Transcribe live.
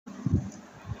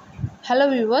Hello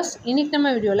viewers, இன்றைக்கி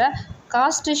நம்ம வீடியோவில்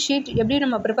காஸ்ட் ஷீட் எப்படி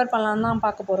நம்ம ப்ரிப்பேர் பண்ணலான்னு தான்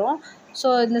பார்க்க போகிறோம். ஸோ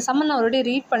இந்த சம்மை நான் ஆல்ரெடி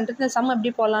ரீட் பண்ணிட்டு இந்த சம்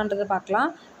எப்படி போடலான்றதை பார்க்கலாம்.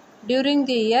 During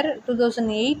the year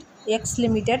 2008 X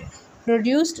limited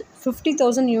produced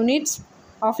 50,000 units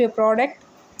of a product.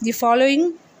 The following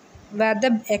where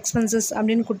the expenses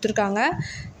அப்படின்னு கொடுத்துருக்காங்க.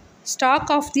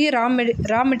 Stock of the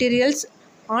raw materials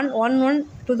on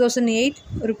 1/1/2008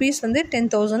 rupees வந்து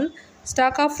 10,000.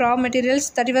 Stock of raw materials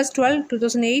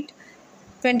 31/12/2008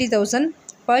 20,000.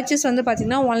 Purchase வந்து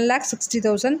பார்த்திங்கன்னா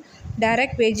 1,60,000.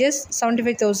 Direct wages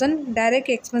 75,000.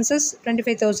 Direct expenses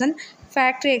 25,000.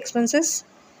 Factory expenses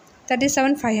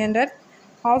 37,500.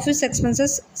 Office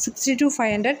expenses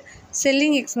 62,500.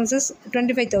 Selling expenses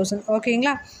 25,000.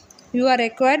 ஓகேங்களா? You are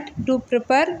required to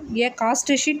prepare A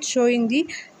cost sheet showing the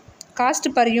cost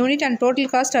per unit and total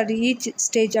cost at each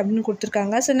stage அப்படின்னு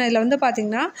கொடுத்துருக்காங்க. So நான் இதில் வந்து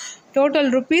பார்த்திங்கன்னா total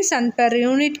rupees and per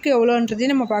யூனிட்க்கு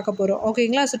எவ்வளோன்றதையும் நம்ம பார்க்க போகிறோம்.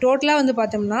 ஓகேங்களா? ஸோ டோட்டலாக வந்து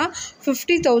பார்த்தோம்னா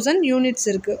 50,000 யூனிட்ஸ்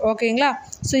இருக்குது. ஓகேங்களா?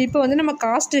 ஸோ இப்போ வந்து நம்ம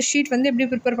காஸ்ட் ஷீட் வந்து எப்படி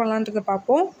ப்ரிப்பேர் பண்ணலான்றதை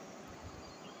பார்ப்போம்.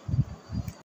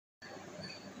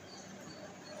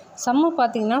 சம்மு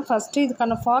பார்த்திங்கன்னா ஃபஸ்ட்டு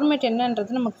இதுக்கான ஃபார்மேட்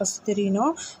என்னன்றது நமக்கு ஃபஸ்ட்டு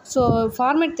தெரியணும். ஸோ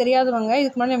ஃபார்மேட் தெரியாதவங்க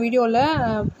இதுக்கு முன்னாடி நான்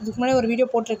இதுக்கு முன்னாடி ஒரு வீடியோ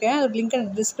போட்டிருக்கேன். ஒரு லிங்க்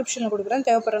டிஸ்கிரிப்ஷனில் கொடுக்குறேன்,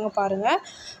 தேவைப்படுறவங்க பாருங்கள்.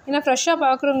 ஏன்னா ஃப்ரெஷ்ஷாக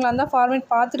பார்க்குறவங்களா இருந்தால் ஃபார்மேட்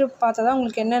பார்த்தா தான்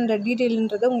உங்களுக்கு என்னென்ற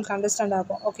டீட்டெயில்ன்றது உங்களுக்கு அண்டர்ஸ்டாண்ட்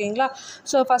ஆகும். ஓகேங்களா?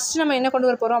 ஸோ ஃபஸ்ட்டு நம்ம என்ன கொண்டு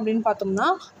வர போகிறோம் அப்படின்னு பார்த்தோம்னா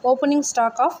opening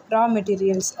stock of raw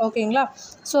materials. ஓகேங்களா?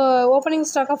 So opening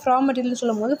stock of raw materials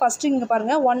சொல்லும் போது ஃபஸ்ட்டு இங்கே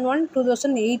பாருங்கள்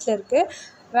 1/1/2008 இருக்குது.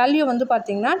 வேல்யூ வந்து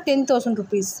பார்த்திங்கன்னா 10,000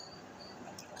 ருபீஸ்.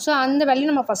 ஸோ அந்த வேல்யூ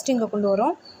நம்ம ஃபஸ்ட்டு இங்கே கொண்டு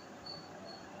வரோம்.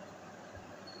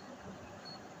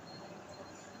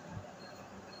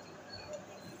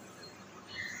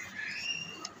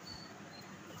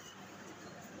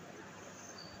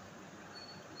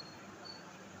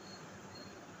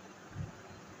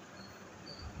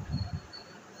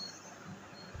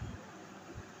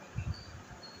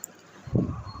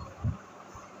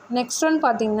 நெக்ஸ்ட் ஒன்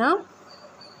பார்த்திங்கன்னா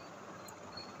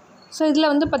ஸோ இதில்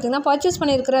வந்து பார்த்திங்கன்னா பர்ச்சேஸ்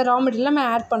பண்ணியிருக்கிற ரா மெட்டீரியல் நம்ம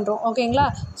ஆட் பண்ணுறோம். ஓகேங்களா?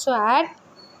 So add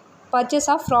purchase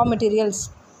of raw materials.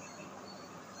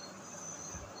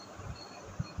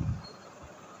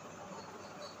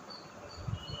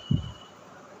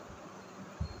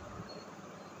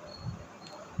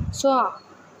 So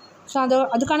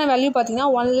அதுக்கான வேல்யூ பார்த்திங்கன்னா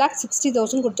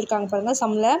 1,60,000 கொடுத்துருக்காங்க பாருங்கள்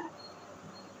சம்மில்.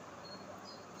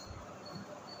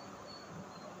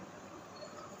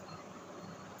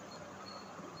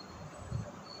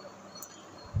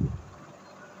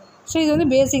 ஸோ இது வந்து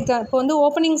பேசிக் தான். இப்போ வந்து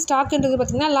ஓப்பனிங் ஸ்டாக்குன்றது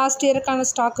பார்த்திங்கன்னா லாஸ்ட் இயருக்கான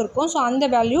ஸ்டாக் இருக்கும். ஸோ அந்த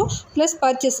வேல்யூ ப்ளஸ்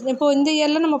பர்ச்சேஸ் இப்போ இந்த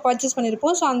இயரில் நம்ம பர்ச்சேஸ்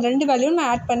பண்ணியிருப்போம். ஸோ அந்த ரெண்டு வேல்யூ நம்ம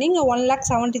ஆட் பண்ணி இங்கே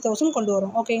 1,70,000 கொண்டு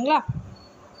வரும். ஓகேங்களா?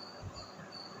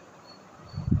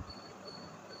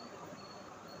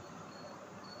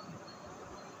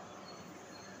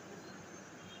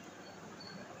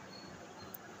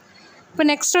 இப்போ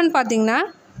நெக்ஸ்ட் ஒன் பார்த்திங்கன்னா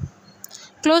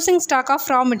closing stock of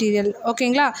raw material.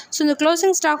 ஓகேங்களா? ஸோ இந்த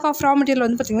closing stock of raw material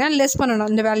வந்து பார்த்திங்கன்னா லெஸ்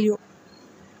பண்ணணும் இந்த வேல்யூ.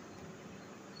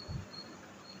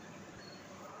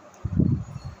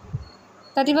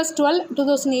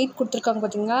 31/12/2008 கொடுத்துருக்காங்க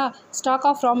பார்த்திங்களா. ஸ்டாக்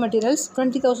ஆஃப் ரா மெட்டீரியல்ஸ்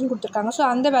 20,000 கொடுத்துருக்காங்க. ஸோ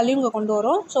அந்த வேல்யூ இங்கே கொண்டு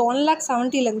வரும். ஸோ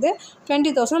 1,70,000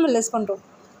 20,000 நம்ம லெஸ் பண்ணுறோம்.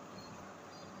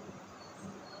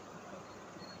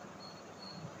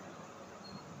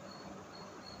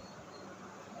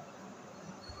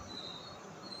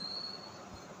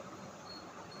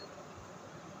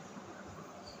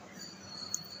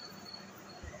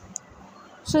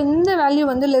 ஸோ இந்த வேல்யூ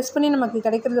வந்து லெஸ் பண்ணி நமக்கு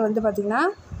கிடைக்கிறது வந்து பார்த்திங்கன்னா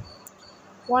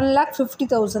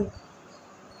 1,50,000.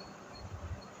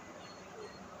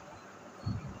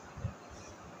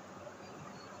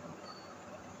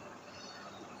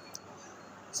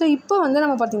 ஸோ இப்போ வந்து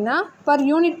நம்ம பார்த்திங்கன்னா பர்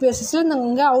யூனிட் பேசிஸில்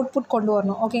இங்கே அவுட்புட் கொண்டு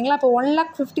வரணும். ஓகேங்களா? இப்போ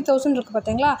 1,50,000 இருக்குது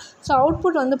பார்த்தீங்களா. ஸோ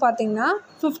அவுட்புட் வந்து பார்த்திங்கன்னா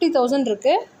 50,000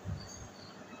 இருக்குது.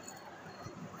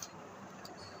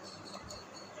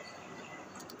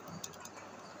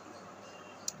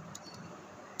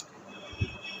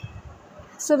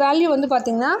 ஸோ வேல்யூ வந்து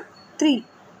பார்த்திங்கன்னா 3.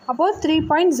 அப்போது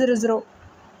 3.00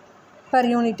 per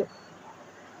unit.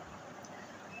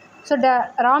 So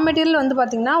raw material வந்து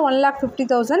பார்த்திங்கன்னா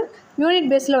 1,50,000. யூனிட்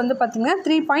பேஸில் வந்து பார்த்திங்கன்னா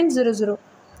 3.00.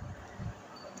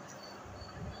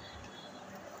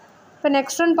 இப்போ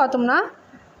நெக்ஸ்ட் ஒன் பார்த்தோம்னா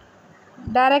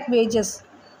direct wages.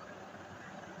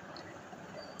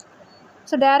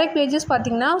 So direct wages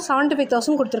பார்த்திங்கன்னா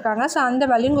 75,000 கொடுத்துருக்காங்க. ஸோ அந்த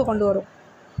வேல்யூ இங்கே கொண்டு வரும்.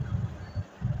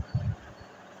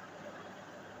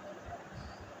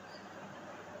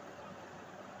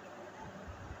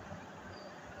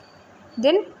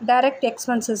 Then direct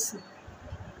expenses.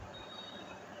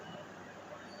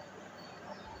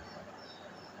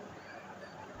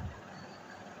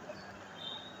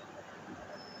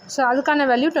 ஸோ அதுக்கான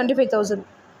வேல்யூ 25,000.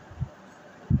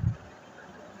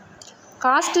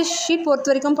 காஸ்ட் ஷீட் பொறுத்த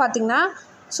வரைக்கும் பார்த்திங்கன்னா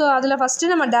ஸோ அதில் ஃபஸ்ட்டு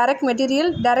நம்ம direct material,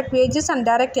 direct wages and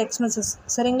direct expenses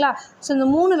சரிங்களா. ஸோ இந்த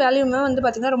 3 வேல்யூமே வந்து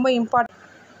பார்த்திங்கன்னா ரொம்ப இம்பார்ட்டன்ட்.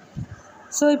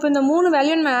 ஸோ இப்போ இந்த 3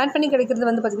 வேல்யூ நம்ம ஆட் பண்ணி கிடைக்கிறது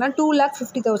வந்து பார்த்திங்கன்னா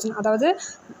 2,50,000. அதாவது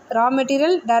raw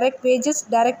material, direct wages,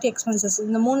 direct expenses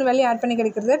இந்த 3 வேல்யூ ஆட் பண்ணி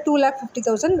கிடைக்கிறது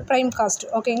 2,50,000 ப்ரைம் காஸ்ட்.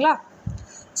 ஓகேங்களா.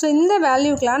 ஸோ இந்த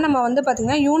வேல்யூக்கெலாம் நம்ம வந்து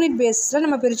பார்த்திங்கன்னா யூனிட் பேஸில்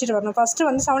நம்ம பிரிச்சுட்டு வரணும். ஃபஸ்ட்டு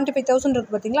வந்து 75,000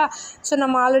 இருக்குது பார்த்திங்களா. ஸோ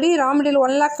நம்ம already raw material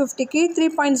 1,50,000க்கு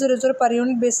 3.00 per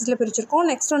unit பேஸில் பிரிச்சிருக்கோம்.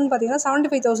 நெக்ஸ்ட் வந்து பார்த்திங்கன்னா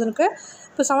 75,000க்கு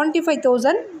இப்போ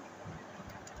 75,000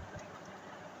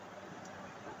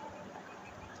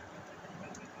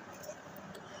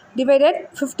 டிவைடட்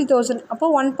 50,000 அப்போ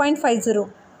 1.50.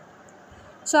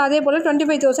 ஸோ அதே போல்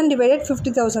 25,000 டிவைடட்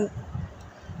 50,000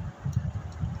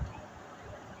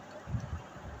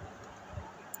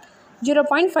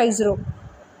 0.50.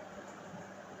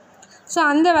 ஸோ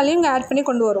அந்த வேல்யூ இங்கே ஆட் பண்ணி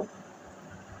கொண்டு வரும்.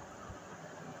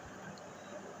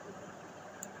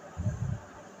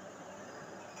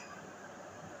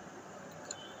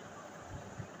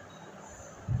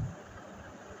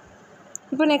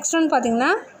 இப்போ நெக்ஸ்ட் ஒன்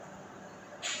பார்த்திங்கன்னா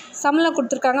சம்மில்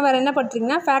கொடுத்துருக்காங்க. வேறு என்ன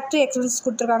பண்ணுறீங்கன்னா ஃபேக்ட்ரி எக்ஸ்பென்சஸ்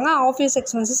கொடுத்துருக்காங்க, ஆஃபீஸ்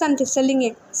எக்ஸ்பென்சஸ் அண்ட்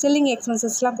செல்லிங்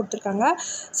எக்ஸ்பென்சஸ்லாம் கொடுத்துருக்காங்க.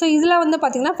 ஸோ இதில் வந்து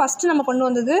பார்த்திங்கன்னா ஃபஸ்ட்டு நம்ம கொண்டு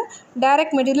வந்தது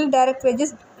direct material, direct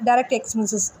wages, direct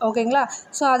expenses. ஓகேங்களா.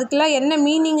 ஸோ அதுக்கெல்லாம் என்ன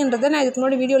மீனிங்ன்றதை நான் இதுக்கு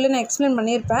முன்னாடி வீடியோவில் நான் எக்ஸ்பிளைன்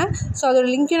பண்ணியிருப்பேன். ஸோ அதோட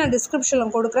லிங்க்கையும் நான்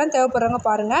டிஸ்கிரிப்ஷனில் கொடுக்குறேன், தேவைப்படுறவங்க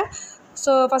பாருங்கள்.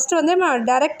 ஸோ ஃபஸ்ட்டு வந்து நம்ம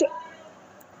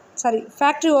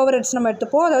ஃபேக்ட்ரி ஓவர் ஹெட்ஸ் நம்ம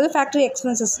எடுத்துப்போம். அதாவது factory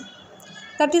expenses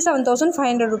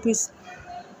 37,500 rupees.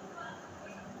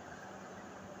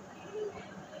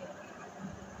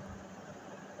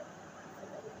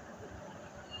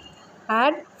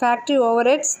 add factory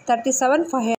overheads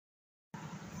 37,500.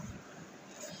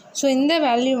 So இந்த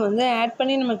வேல்யூ வந்து ஆட்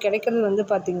பண்ணி நமக்கு கிடைக்கிறது வந்து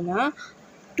பார்த்திங்கன்னா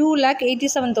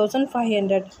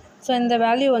 2,87,500. ஸோ இந்த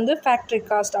வேல்யூ வந்து ஃபேக்ட்ரி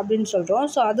காஸ்ட் அப்படின்னு சொல்கிறோம்.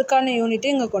 ஸோ அதுக்கான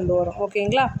யூனிட்டை இங்கே கொண்டு வரும்.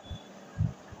 ஓகேங்களா.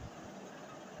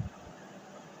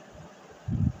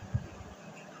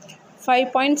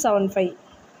 $5.75.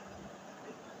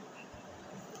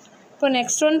 இப்போ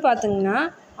நெக்ஸ்ட் ஒன் பார்த்திங்கன்னா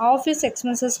ஆஃபீஸ்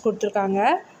எக்ஸ்பென்சஸ் கொடுத்துருக்காங்க.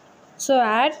 So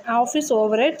add office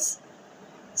overheads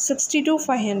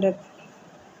 62,500.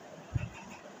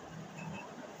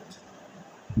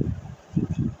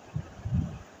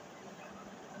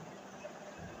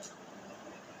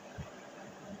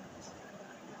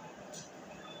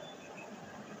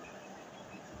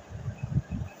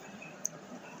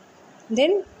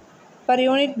 தென் பர்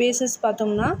யூனிட் பேசிஸ்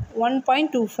பார்த்தோம்னா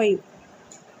 1.25.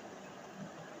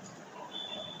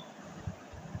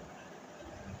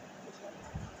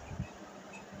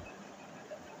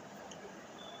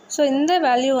 ஸோ இந்த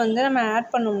வேல்யூ வந்து நம்ம ஆட்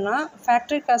பண்ணோம்னா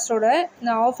ஃபேக்ட்ரி காஸ்ட்டோட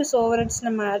இந்த ஆஃபீஸ் ஓவர்ஹெட்ஸ்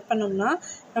நம்ம ஆட் பண்ணோம்னா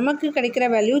நமக்கு கிடைக்கிற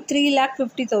வேல்யூ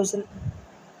 3,50,000.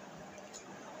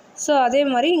 ஸோ அதே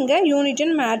மாதிரி இங்கே யூனிட்டை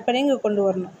நம்ம ஆட் பண்ணி இங்கே கொண்டு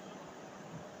வரணும்.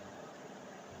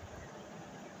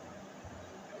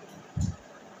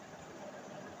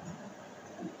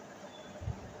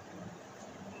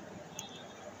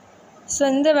 ஸோ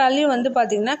இந்த வேல்யூ வந்து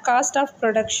பார்த்திங்கன்னா காஸ்ட் ஆஃப்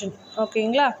ப்ரொடக்ஷன்.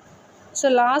 ஓகேங்களா. ஸோ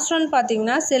லாஸ்ட் ஒன்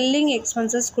பார்த்திங்கன்னா செல்லிங்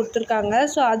எக்ஸ்பென்சஸ் கொடுத்துருக்காங்க.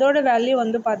 ஸோ அதோட வேல்யூ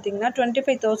வந்து பார்த்திங்கன்னா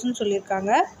 25,000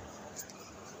 சொல்லியிருக்காங்க.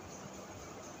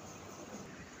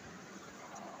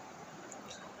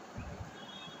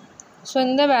 ஸோ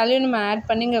இந்த வேல்யூ நம்ம ஆட்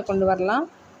பண்ணி இங்கே கொண்டு வரலாம்.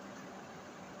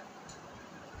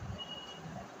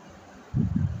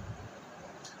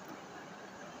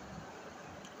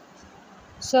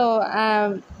 ஸோ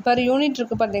பர் யூனிட்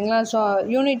இருக்குது பார்த்தீங்களா. ஸோ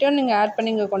யூனிட்டும் நீங்கள் ஆட் பண்ணி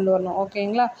இங்கே கொண்டு வரணும்.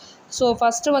 ஓகேங்களா. ஸோ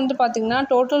ஃபஸ்ட்டு வந்து பார்த்திங்கன்னா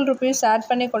டோட்டல் ருபீஸ் ஆட்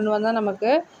பண்ணி கொண்டு வந்தால் நமக்கு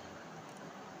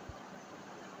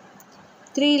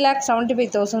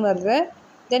 3,75,000 வருது.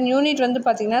 தென் யூனிட் வந்து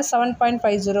பார்த்திங்கன்னா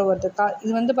 7.50 வருது.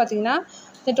 இது வந்து பார்த்திங்கன்னா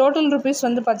இந்த டோட்டல் ருபீஸ்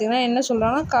வந்து பார்த்திங்கன்னா என்ன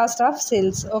சொல்கிறாங்கன்னா காஸ்ட் ஆஃப்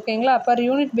சேல்ஸ். ஓகேங்களா. பர்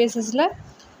யூனிட் பேசிஸில்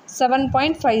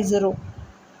 7.50.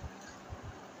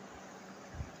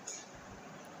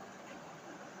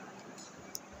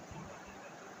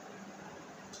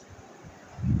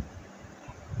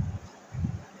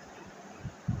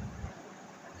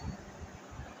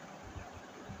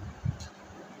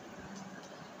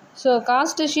 ஸோ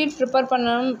காஸ்ட் ஷீட் ப்ரிப்பேர்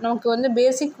பண்ணணும். நமக்கு வந்து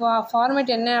பேசிக்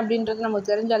ஃபார்மேட் என்ன அப்படின்றது நமக்கு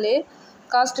தெரிஞ்சாலே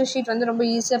காஸ்ட் ஷீட் வந்து ரொம்ப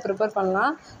ஈஸியாக ப்ரிப்பேர்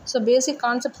பண்ணலாம். ஸோ பேசிக்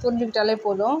கான்செப்ட் புரிஞ்சுக்கிட்டாலே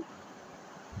போதும்.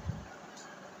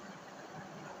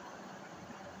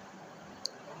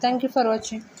 தேங்க்யூ ஃபார்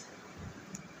வாட்சிங்.